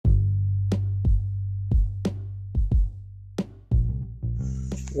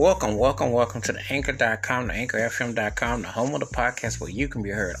Welcome to the Anchor.com, the AnchorFM.com, the home of the podcast where you can be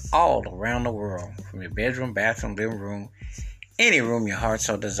heard all around the world, from your bedroom, bathroom, living room, any room your heart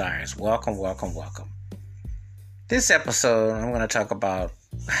so desires. Welcome. This episode, I'm going to talk about,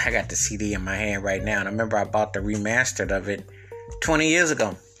 I got the CD in my hand right now, and I remember I bought the remastered of it 20 years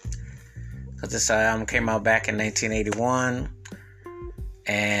ago. Because this album came out back in 1981,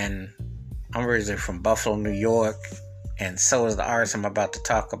 and I'm originally from Buffalo, New York. And so is the artist I'm about to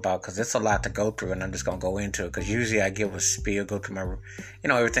talk about, because it's a lot to go through, and I'm just going to go into it, because usually I give a spiel, go through my,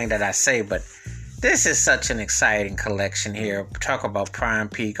 everything that I say, but this is such an exciting collection here. Talk about prime,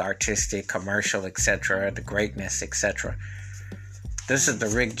 peak, artistic, commercial, etc., the greatness, etc. This is the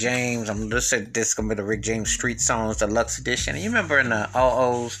Rick James, this is going to be the Rick James Street Songs Deluxe Edition. And you remember in the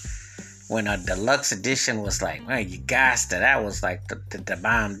 00s, when a Deluxe Edition was like, man, you guys, that was like the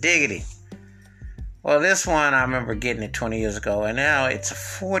bomb diggity. Well, this one, I remember getting it 20 years ago, and now it's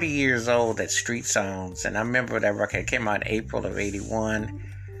 40 years old at Street Songs, and I remember that record came out in April of 81.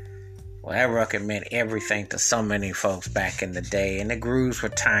 Well, that record meant everything to so many folks back in the day, and the grooves were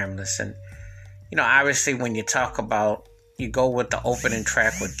timeless, and, obviously when you talk about, you go with the opening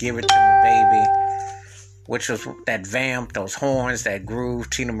track with Give It To Me Baby, which was that vamp, those horns, that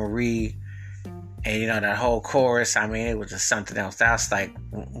groove, Tina Marie, and that whole chorus, it was just something else. That was like,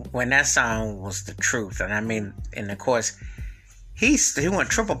 when that song was the truth. And of course, he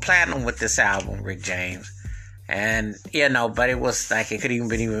went triple platinum with this album, Rick James. And, but it was like, it could even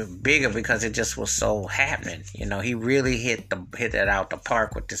been even bigger because it just was so happening. He really hit it out the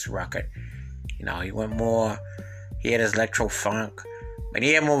park with this record. He went more, he had his electro funk, but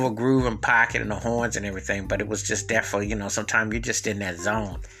he had more of a groove and pocket and the horns and everything. But it was just definitely, sometimes you're just in that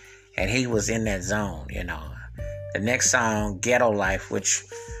zone. And he was in that zone, The next song, Ghetto Life, which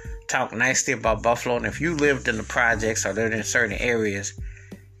talked nicely about Buffalo. And if you lived in the projects or lived in certain areas,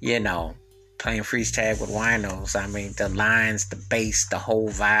 playing freeze tag with winos. The lines, the bass, the whole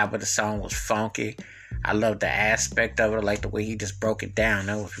vibe of the song was funky. I loved the aspect of it, like the way he just broke it down.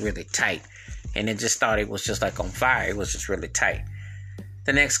 That was really tight. And it just thought it was just like on fire. It was just really tight.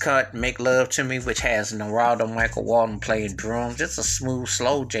 The next cut, Make Love To Me, which has Narado Michael Walden playing drums. It's a smooth,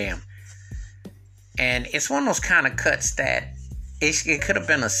 slow jam. And it's one of those kind of cuts that it could have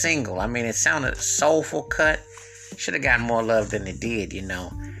been a single. It sounded a soulful cut. Should have gotten more love than it did,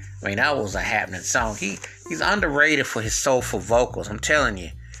 that was a happening song. He's underrated for his soulful vocals. I'm telling you,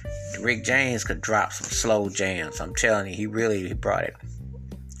 Rick James could drop some slow jams. I'm telling you, he really brought it.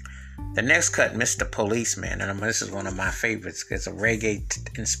 The next cut, Mr. Policeman, and this is one of my favorites. It's a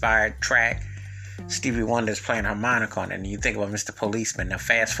reggae-inspired track. Stevie Wonder's playing harmonica on it, and you think about Mr. Policeman. Now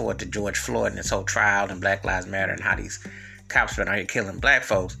fast forward to George Floyd and his whole trial and Black Lives Matter and how these cops been out here killing black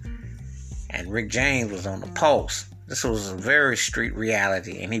folks. And Rick James was on the pulse. This was a very street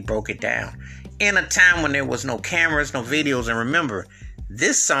reality, and he broke it down. In a time when there was no cameras, no videos, and remember,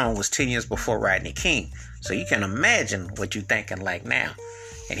 this song was 10 years before Rodney King. So you can imagine what you're thinking like now.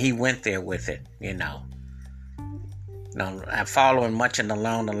 And he went there with it, I'm following much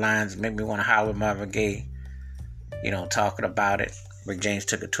along the lines, make me want to holler Marvin Gaye, talking about it. Rick James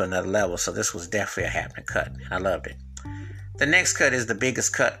took it to another level, so this was definitely a happening cut. I loved it. The next cut is the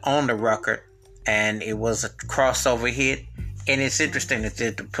biggest cut on the record, and it was a crossover hit. And it's interesting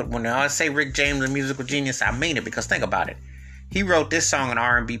that when I say Rick James, a musical genius, I mean it, because think about it. He wrote this song in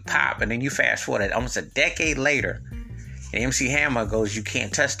R&B pop, and then you fast forward almost a decade later, and MC Hammer goes, "You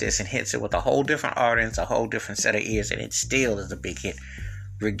Can't Touch This," and hits it with a whole different audience, a whole different set of ears, and it still is a big hit.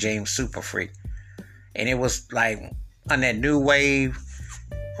 Rick James, Super Freak. And it was like on that new wave,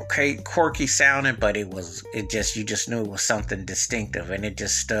 okay, quirky sounding, but you just knew it was something distinctive, and it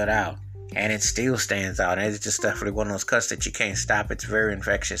just stood out. And it still stands out. And it's just definitely one of those cuts that you can't stop. It's very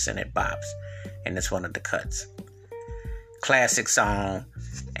infectious, and it bops. And it's one of the cuts. Classic song.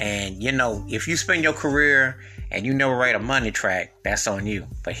 And, if you spend your career and you never write a money track, that's on you.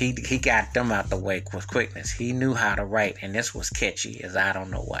 But he got them out the way with quickness. He knew how to write, and this was catchy as I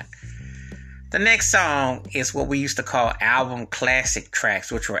don't know what. The next song is what we used to call album classic tracks,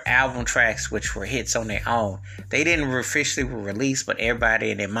 which were album tracks which were hits on their own. They didn't officially release, but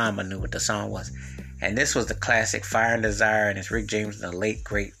everybody and their mama knew what the song was. And this was the classic Fire and Desire, and it's Rick James and the late,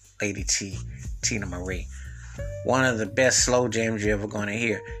 great Lady Tina Marie. One of the best slow jams you're ever going to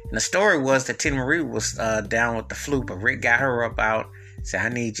hear. And the story was that Tina Marie was down with the flu, but Rick got her up out, said, "I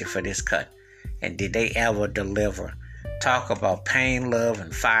need you for this cut." And did they ever deliver? Talk about pain, love,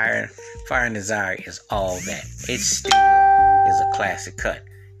 and fire. Fire and Desire is all that. It still is a classic cut.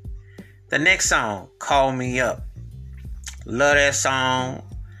 The next song, Call Me Up. Love that song.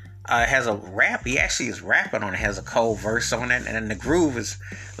 has a rap. He actually is rapping on it. Has a cold verse on it, and then the groove is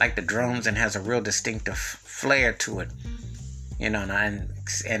like the drums and has a real distinctive flair to it. And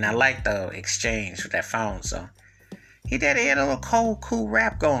I like the exchange with that phone. So he had a little cool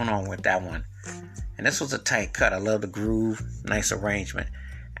rap going on with that one. And this was a tight cut. I love the groove, nice arrangement.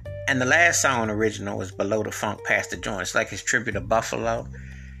 And the last song on the original was Below the Funk, Past the Joint. It's like his tribute to Buffalo.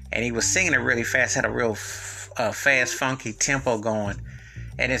 And he was singing it really fast, had a real fast, funky tempo going.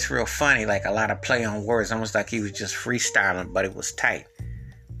 And it's real funny, like a lot of play on words, almost like he was just freestyling, but it was tight.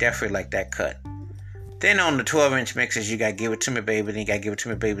 Definitely like that cut. Then on the 12-inch mixes, you got Give It To Me Baby, then you got Give It To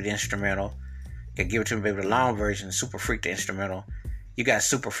Me Baby, the instrumental. You got Give It To Me Baby, the long version, Super Freak, the instrumental. You got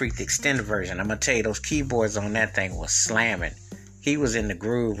Super Freak, the extended version. I'm going to tell you, those keyboards on that thing was slamming. He was in the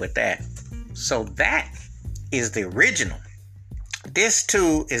groove with that. So that is the original. This,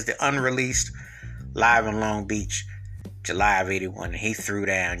 too, is the unreleased live in Long Beach, July of 81. And he threw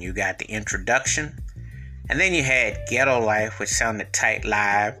down. You got the introduction. And then you had Ghetto Life, which sounded tight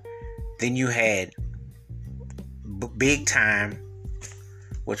live. Then you had Big Time,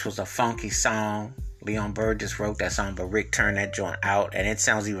 which was a funky song. Leon Burgess wrote that song, but Rick turned that joint out. And it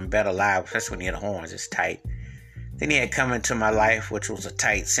sounds even better live, especially when you hear the horns. It's tight. Then he had Come Into My Life, which was a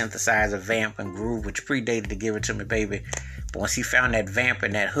tight synthesizer, vamp, and groove, which predated to Give It To Me Baby. But once he found that vamp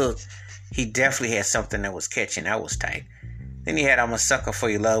and that hook, he definitely had something that was catching. That was tight. Then he had I'm a Sucker For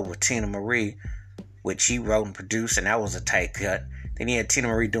Your Love with Tina Marie, which he wrote and produced, and that was a tight cut. Then he had Tina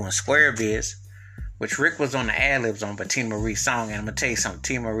Marie doing Square Biz, which Rick was on the ad-libs on, but Tina Marie's song. And I'm going to tell you something.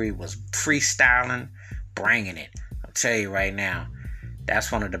 Tina Marie was freestyling, bringing it. I'll tell you right now.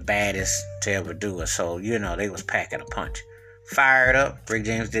 That's one of the baddest to ever do it. So, they was packing a punch. Fired Up. Rick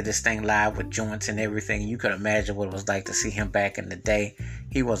James did this thing live with joints and everything. You could imagine what it was like to see him back in the day.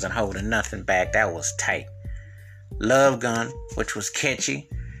 He wasn't holding nothing back. That was tight. Love Gun, which was catchy.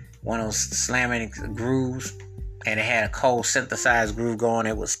 One of those slamming grooves. And it had a cold synthesized groove going.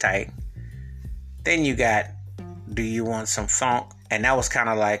 It was tight. Then you got Do You Want Some Funk? And that was kind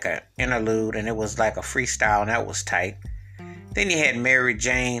of like an interlude. And it was like a freestyle. And that was tight. Then you had Mary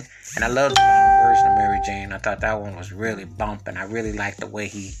Jane, and I loved the long version of Mary Jane. I thought that one was really bumping. I really liked the way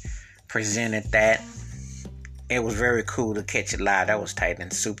he presented that. It was very cool to catch it live. That was tight.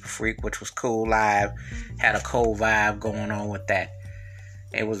 And Super Freak, which was cool live, had a cool vibe going on with that.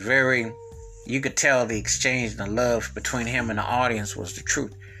 It was very, you could tell the exchange and the love between him and the audience was the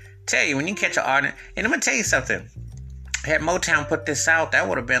truth. Tell you, when you catch an audience, and I'm going to tell you something. Had Motown put this out, that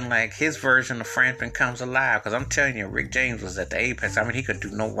would have been like his version of Frampton Comes Alive. Because I'm telling you, Rick James was at the apex. I mean, he could do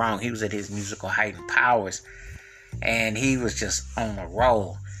no wrong. He was at his musical height and powers. And he was just on a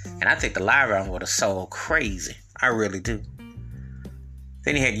roll. And I think the live album would have sold crazy. I really do.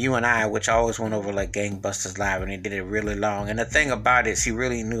 Then he had You and I, which always went over like gangbusters live. And he did it really long. And the thing about it is he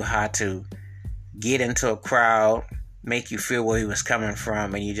really knew how to get into a crowd, make you feel where he was coming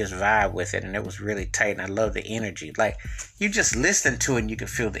from, and you just vibe with it. And it was really tight, and I love the energy. Like, you just listen to it and you can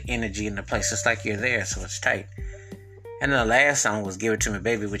feel the energy in the place. It's like you're there, so it's tight. And then the last song was Give It To Me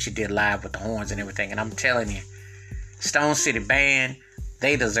Baby, which he did live with the horns and everything. And I'm telling you, Stone City Band,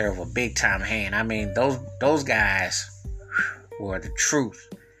 they deserve a big time hand. I mean, those guys were the truth.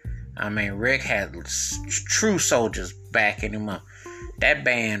 I mean, Rick had true soldiers backing him up. That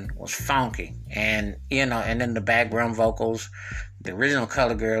band was funky. And, and then the background vocals, the original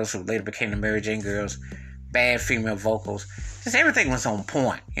Color Girls, who later became the Mary Jane Girls, bad female vocals. Just everything was on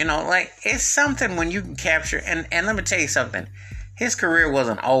point. Like, it's something when you can capture, and let me tell you something. His career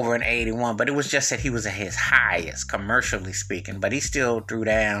wasn't over in 81, but it was just that he was at his highest, commercially speaking. But he still threw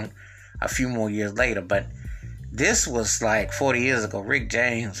down a few more years later. But this was like 40 years ago. Rick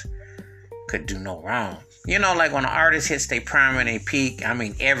James could do no wrong. Like when an artist hits their prime and they peak, I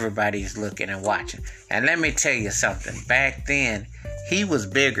mean, everybody's looking and watching. And let me tell you something. Back then, he was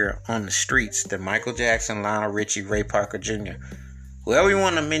bigger on the streets than Michael Jackson, Lionel Richie, Ray Parker Jr. Whoever you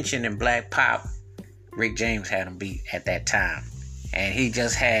want to mention in black pop, Rick James had him beat at that time. And he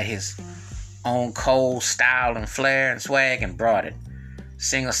just had his own cold style and flair and swag and brought it.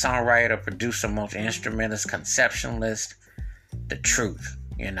 Singer-songwriter, producer, multi-instrumentalist, conceptualist, the truth.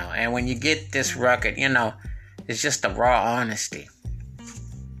 And when you get this record, it's just the raw honesty.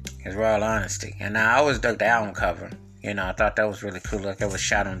 It's raw honesty. And I always dug the album cover. I thought that was really cool. Like it was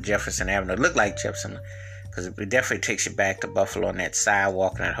shot on Jefferson Avenue. It looked like Jefferson because it definitely takes you back to Buffalo and that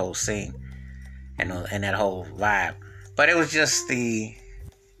sidewalk and that whole scene and that whole vibe. But it was just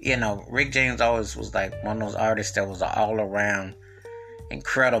Rick James always was like one of those artists that was an all-around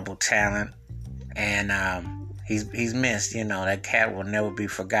incredible talent. And, He's missed, that cat will never be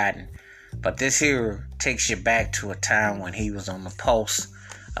forgotten. But this here takes you back to a time when he was on the pulse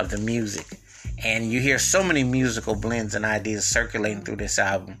of the music. And you hear so many musical blends and ideas circulating through this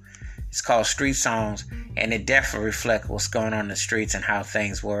album. It's called Street Songs, and it definitely reflects what's going on in the streets and how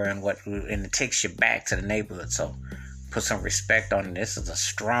things were, and it takes you back to the neighborhood. So put some respect on it. This is a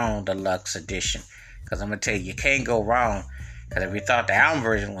strong deluxe edition, because I'm going to tell you can't go wrong. Because if you thought the album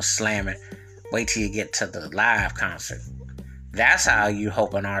version was slamming, wait till you get to the live concert. That's how you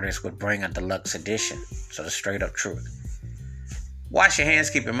hope an artist would bring a deluxe edition. So the straight up truth. Wash your hands,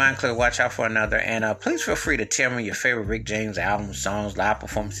 keep your mind clear, watch out for another. And please feel free to tell me your favorite Rick James album, songs, live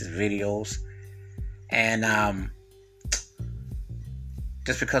performances, videos. And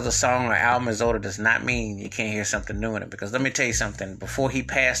just because a song or album is older does not mean you can't hear something new in it. Because let me tell you something. Before he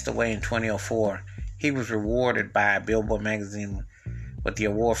passed away in 2004, he was rewarded by Billboard magazine with the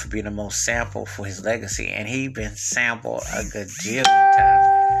award for being the most sampled for his legacy. And he's been sampled a gajillion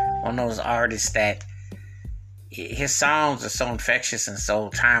times. One of those artists that his songs are so infectious and so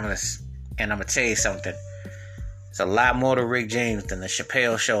timeless. And I'm going to tell you something. It's a lot more to Rick James than the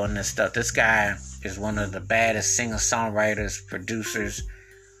Chappelle Show and this stuff. This guy is one of the baddest singer-songwriters, producers,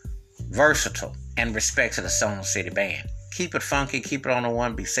 versatile, and respect to the Soul City Band. Keep it funky, keep it on the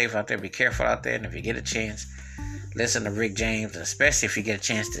one, be safe out there, be careful out there, and if you get a chance, listen to Rick James, and especially if you get a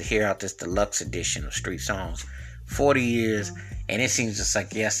chance to hear out this deluxe edition of Street Songs. 40 years, and it seems just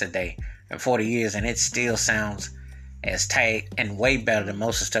like yesterday, and 40 years, and it still sounds as tight and way better than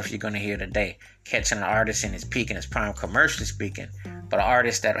most of the stuff you're going to hear today. Catching an artist in his peak and his prime, commercially speaking, but an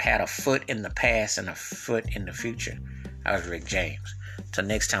artist that had a foot in the past and a foot in the future. That was Rick James. Till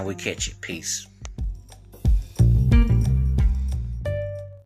next time we catch you. Peace.